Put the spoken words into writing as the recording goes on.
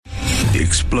The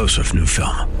explosive new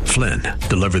film, Flynn,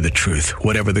 deliver the truth,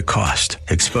 whatever the cost,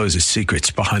 exposes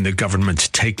secrets behind the government's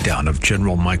takedown of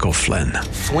General Michael Flynn.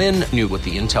 Flynn knew what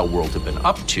the intel world had been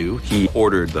up to. He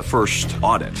ordered the first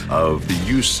audit of the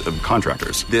use of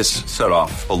contractors. This set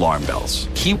off alarm bells.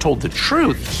 He told the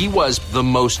truth. He was the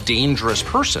most dangerous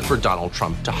person for Donald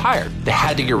Trump to hire. They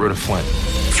had to get rid of Flynn.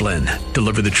 Flynn,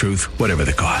 deliver the truth, whatever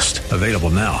the cost. Available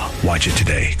now. Watch it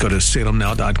today. Go to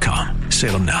salemnow.com.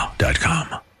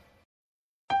 salemnow.com.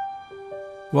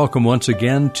 Welcome once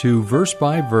again to Verse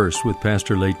by Verse with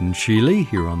Pastor Leighton Sheely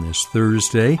here on this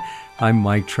Thursday. I'm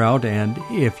Mike Trout, and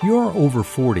if you're over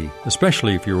 40,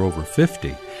 especially if you're over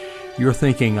 50, you're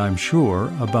thinking, I'm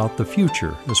sure, about the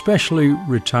future, especially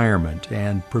retirement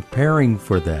and preparing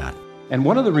for that. And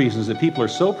one of the reasons that people are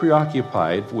so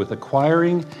preoccupied with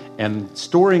acquiring and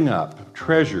storing up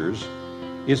treasures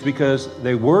is because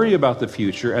they worry about the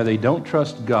future and they don't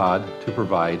trust God to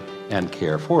provide and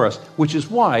care for us, which is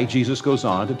why Jesus goes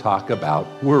on to talk about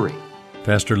worry.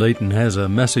 Pastor Leighton has a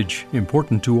message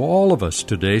important to all of us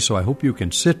today, so I hope you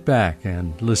can sit back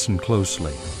and listen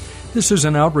closely. This is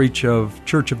an outreach of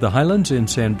Church of the Highlands in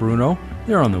San Bruno.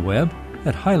 They're on the web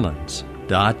at highlands.us.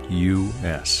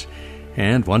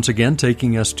 And once again,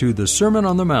 taking us to the Sermon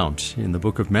on the Mount in the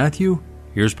book of Matthew,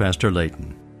 here's Pastor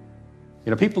Leighton. You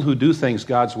know, people who do things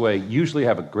God's way usually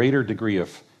have a greater degree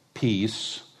of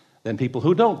peace than people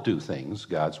who don't do things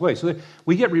God's way. So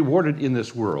we get rewarded in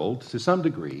this world to some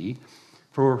degree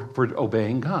for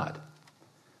obeying God.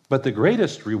 But the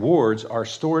greatest rewards are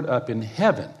stored up in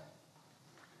heaven,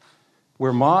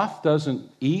 where moth doesn't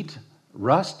eat,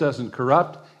 rust doesn't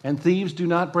corrupt, and thieves do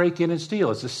not break in and steal.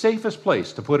 It's the safest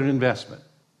place to put an investment.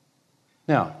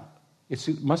 Now,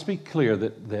 it must be clear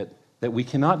that we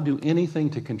cannot do anything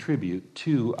to contribute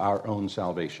to our own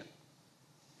salvation,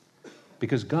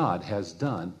 because God has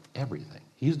done everything.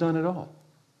 He's done it all.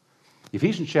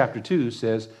 Ephesians chapter 2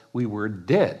 says we were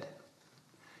dead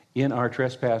in our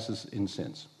trespasses and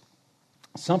sins.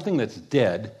 Something that's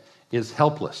dead is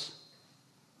helpless.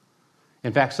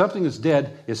 In fact, something that's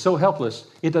dead is so helpless,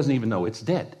 it doesn't even know it's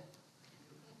dead.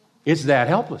 It's that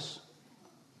helpless.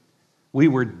 We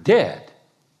were dead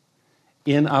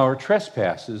in our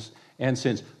trespasses and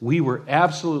sins. We were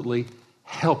absolutely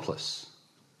helpless.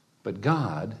 But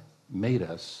God made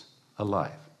us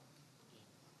alive.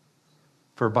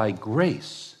 For by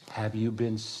grace have you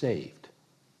been saved.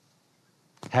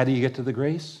 How do you get to the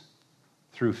grace?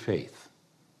 Through faith.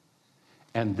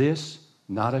 And this,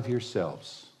 not of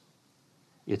yourselves.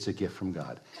 It's a gift from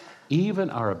God. Even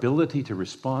our ability to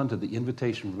respond to the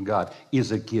invitation from God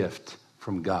is a gift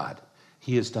from God.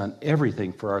 He has done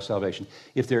everything for our salvation.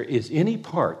 If there is any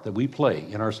part that we play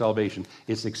in our salvation,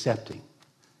 it's accepting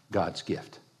God's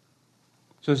gift.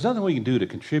 So there's nothing we can do to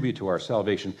contribute to our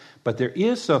salvation, but there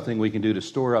is something we can do to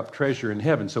store up treasure in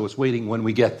heaven, so it's waiting when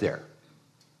we get there.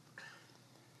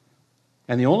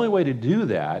 And the only way to do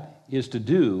that is to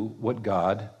do what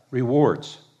God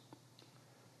rewards.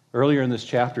 Earlier in this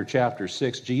chapter, chapter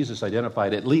 6, Jesus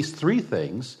identified at least 3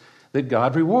 things that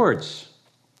God rewards: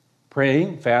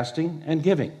 praying, fasting, and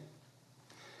giving.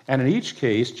 And in each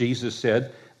case, Jesus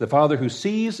said, the Father who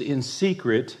sees in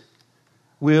secret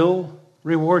will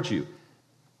reward you.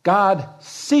 God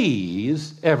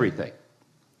sees everything,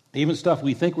 even stuff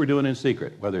we think we're doing in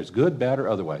secret, whether it's good, bad, or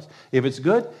otherwise. If it's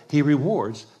good, He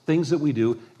rewards things that we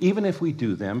do, even if we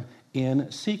do them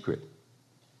in secret.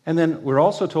 And then we're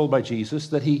also told by Jesus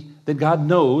that God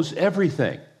knows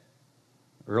everything.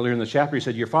 Earlier in the chapter, He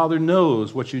said, your Father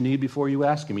knows what you need before you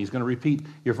ask Him. He's going to repeat,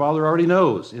 your Father already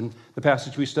knows, in the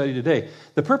passage we study today.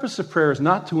 The purpose of prayer is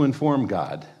not to inform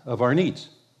God of our needs.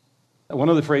 One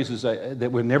of the phrases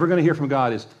that we're never going to hear from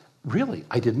God is, really,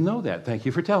 I didn't know that. Thank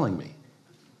you for telling me.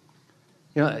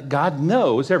 You know, God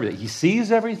knows everything. He sees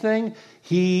everything,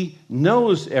 He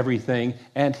knows everything,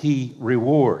 and He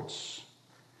rewards.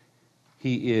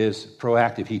 He is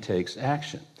proactive. He takes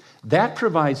action. That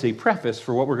provides a preface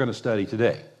for what we're going to study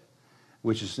today,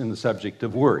 which is in the subject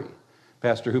of worry.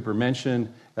 Pastor Hooper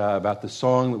mentioned about the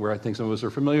song where I think some of us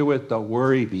are familiar with, Don't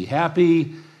Worry, Be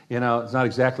Happy. You know, it's not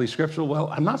exactly scriptural. Well,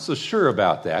 I'm not so sure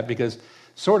about that, because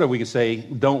sort of we could say,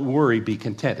 don't worry, be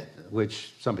contented,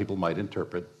 which some people might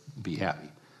interpret, be happy.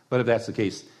 But if that's the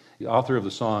case, the author of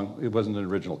the song, it wasn't an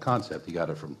original concept. He got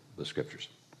it from the scriptures.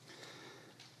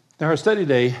 Now, our study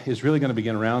today is really going to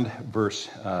begin around verse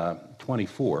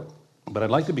 24, but I'd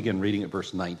like to begin reading at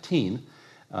verse 19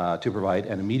 to provide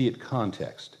an immediate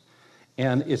context.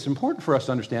 And it's important for us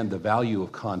to understand the value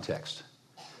of context,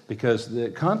 because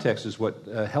the context is what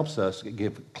helps us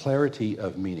give clarity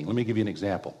of meaning. Let me give you an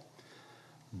example.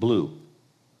 Blue.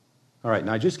 All right,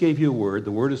 now I just gave you a word.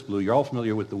 The word is blue. You're all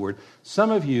familiar with the word. Some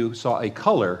of you saw a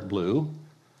color, blue.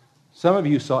 Some of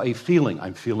you saw a feeling.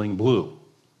 I'm feeling blue.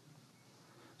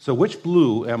 So which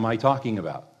blue am I talking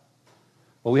about?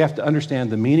 Well, we have to understand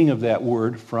the meaning of that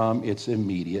word from its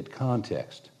immediate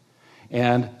context.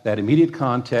 And that immediate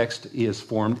context is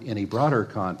formed in a broader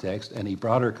context, and a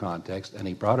broader context, and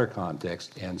a broader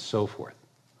context, and so forth.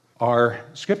 Our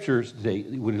scriptures today,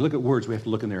 when we look at words, we have to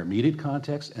look in their immediate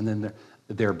context and then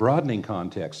their broadening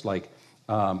context, like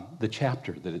the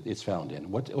chapter that it's found in.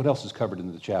 What else is covered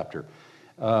in the chapter?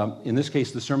 In this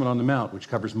case, the Sermon on the Mount, which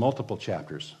covers multiple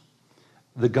chapters.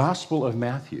 The Gospel of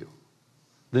Matthew,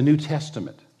 the New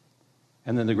Testament,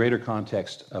 and then the greater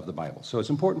context of the Bible. So it's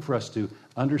important for us to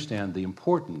understand the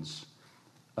importance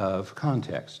of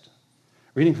context.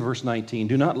 Reading from verse 19,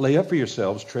 do not lay up for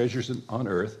yourselves treasures on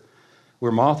earth,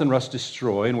 where moth and rust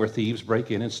destroy and where thieves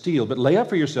break in and steal, but lay up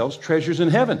for yourselves treasures in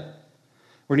heaven,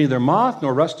 where neither moth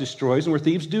nor rust destroys and where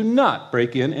thieves do not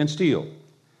break in and steal.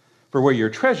 For where your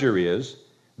treasure is,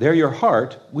 there your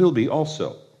heart will be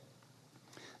also.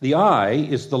 The eye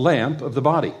is the lamp of the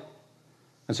body.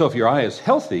 And so if your eye is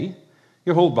healthy,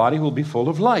 your whole body will be full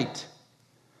of light.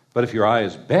 But if your eye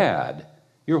is bad,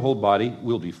 your whole body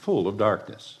will be full of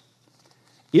darkness.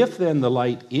 If then the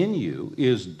light in you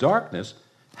is darkness,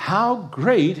 how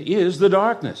great is the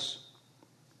darkness?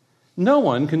 No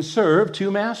one can serve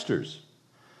two masters,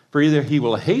 for either he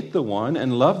will hate the one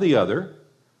and love the other,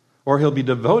 or he'll be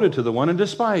devoted to the one and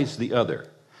despise the other.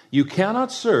 You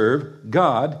cannot serve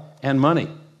God and money,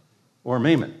 or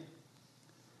mammon.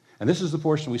 And this is the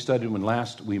portion we studied when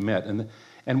last we met.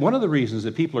 And one of the reasons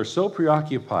that people are so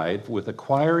preoccupied with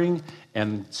acquiring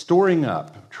and storing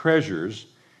up treasures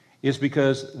is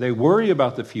because they worry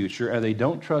about the future and they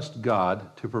don't trust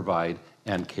God to provide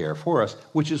and care for us,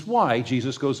 which is why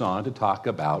Jesus goes on to talk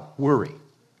about worry.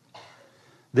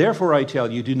 Therefore, I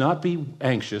tell you, do not be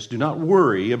anxious, do not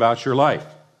worry about your life,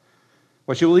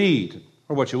 what you will eat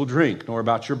or what you will drink, nor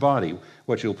about your body,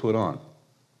 what you'll put on.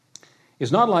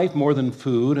 Is not life more than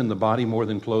food and the body more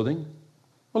than clothing?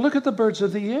 Well, look at the birds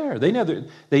of the air. They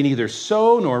neither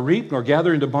sow nor reap nor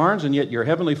gather into barns, and yet your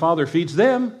heavenly Father feeds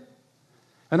them.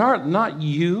 And are not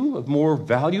you of more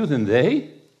value than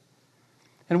they?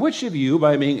 And which of you,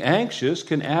 by being anxious,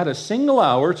 can add a single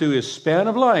hour to his span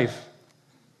of life?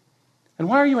 And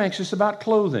why are you anxious about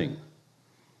clothing?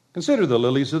 Consider the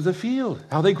lilies of the field,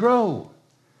 how they grow.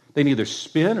 They neither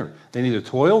spin or they neither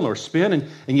toil nor spin.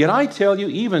 And yet I tell you,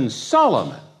 even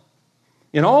Solomon,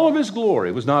 in all of his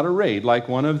glory, was not arrayed like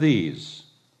one of these.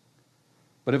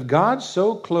 But if God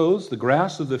so clothes the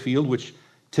grass of the field, which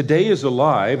today is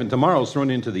alive and tomorrow is thrown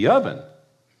into the oven,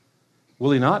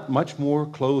 will he not much more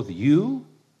clothe you,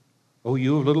 O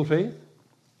you of little faith?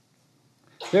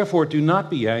 Therefore do not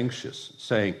be anxious,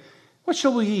 saying, what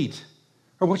shall we eat?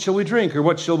 Or what shall we drink? Or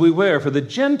what shall we wear? For the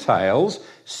Gentiles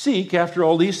seek after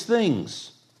all these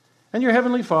things. And your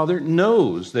heavenly Father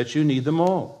knows that you need them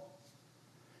all.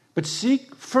 But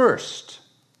seek first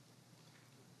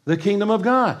the kingdom of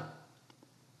God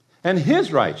and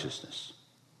his righteousness.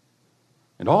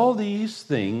 And all these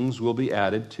things will be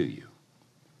added to you.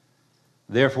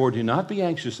 Therefore do not be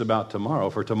anxious about tomorrow,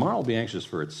 for tomorrow will be anxious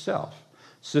for itself.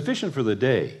 Sufficient for the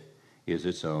day is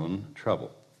its own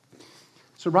trouble.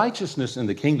 So righteousness and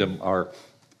the kingdom are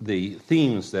the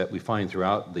themes that we find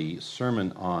throughout the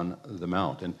Sermon on the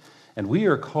Mount. And we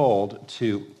are called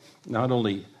to not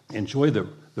only enjoy the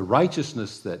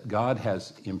righteousness that God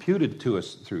has imputed to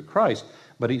us through Christ,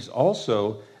 but he's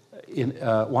also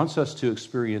wants us to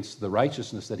experience the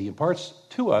righteousness that he imparts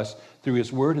to us through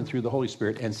his word and through the Holy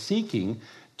Spirit, and seeking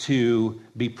to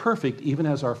be perfect even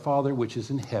as our Father which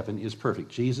is in heaven is perfect.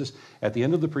 Jesus, at the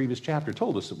end of the previous chapter,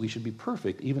 told us that we should be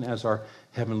perfect even as our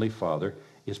heavenly Father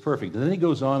is perfect. And then he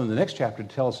goes on in the next chapter to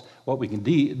tell us what we can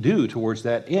do towards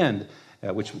that end,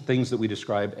 which things that we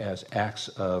describe as acts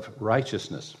of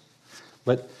righteousness.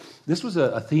 But this was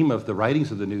a theme of the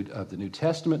writings of the New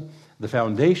Testament. The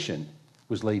foundation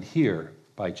was laid here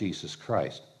by Jesus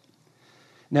Christ.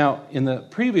 Now, in the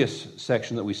previous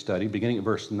section that we studied, beginning at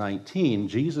verse 19,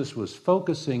 Jesus was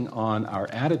focusing on our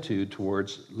attitude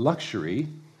towards luxury.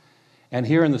 And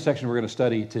here in the section we're going to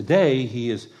study today, he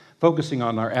is focusing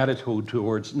on our attitude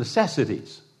towards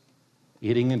necessities,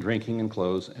 eating and drinking and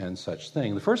clothes and such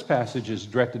thing. The first passage is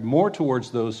directed more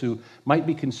towards those who might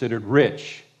be considered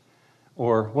rich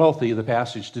or wealthy. The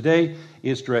passage today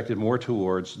is directed more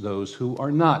towards those who are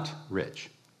not rich.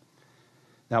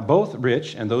 Now, both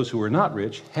rich and those who are not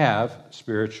rich have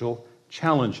spiritual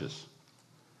challenges.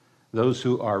 Those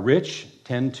who are rich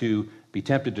tend to be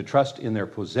tempted to trust in their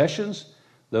possessions.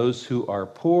 Those who are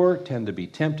poor tend to be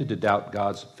tempted to doubt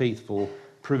God's faithful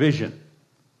provision.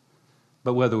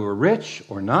 But whether we're rich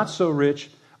or not so rich,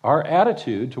 our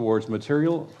attitude towards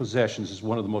material possessions is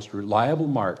one of the most reliable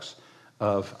marks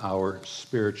of our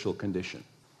spiritual condition.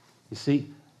 You see,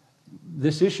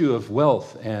 this issue of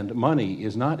wealth and money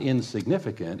is not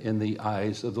insignificant in the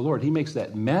eyes of the Lord. He makes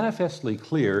that manifestly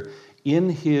clear in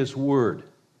His Word,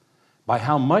 by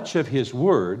how much of His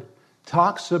Word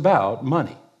talks about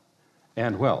money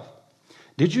and wealth.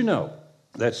 Did you know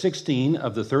that 16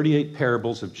 of the 38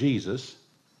 parables of Jesus,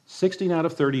 16 out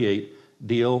of 38,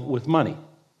 deal with money?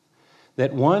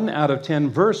 That 1 out of 10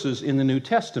 verses in the New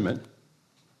Testament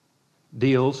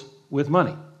deals with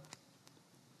money.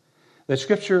 That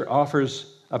Scripture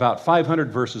offers about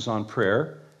 500 verses on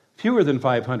prayer, fewer than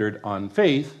 500 on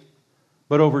faith,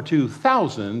 but over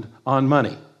 2,000 on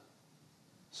money.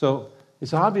 So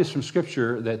it's obvious from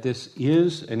Scripture that this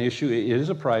is an issue, it is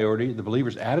a priority. The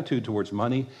believer's attitude towards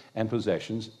money and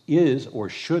possessions is or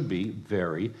should be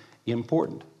very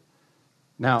important.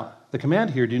 Now, the command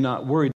here, do not worry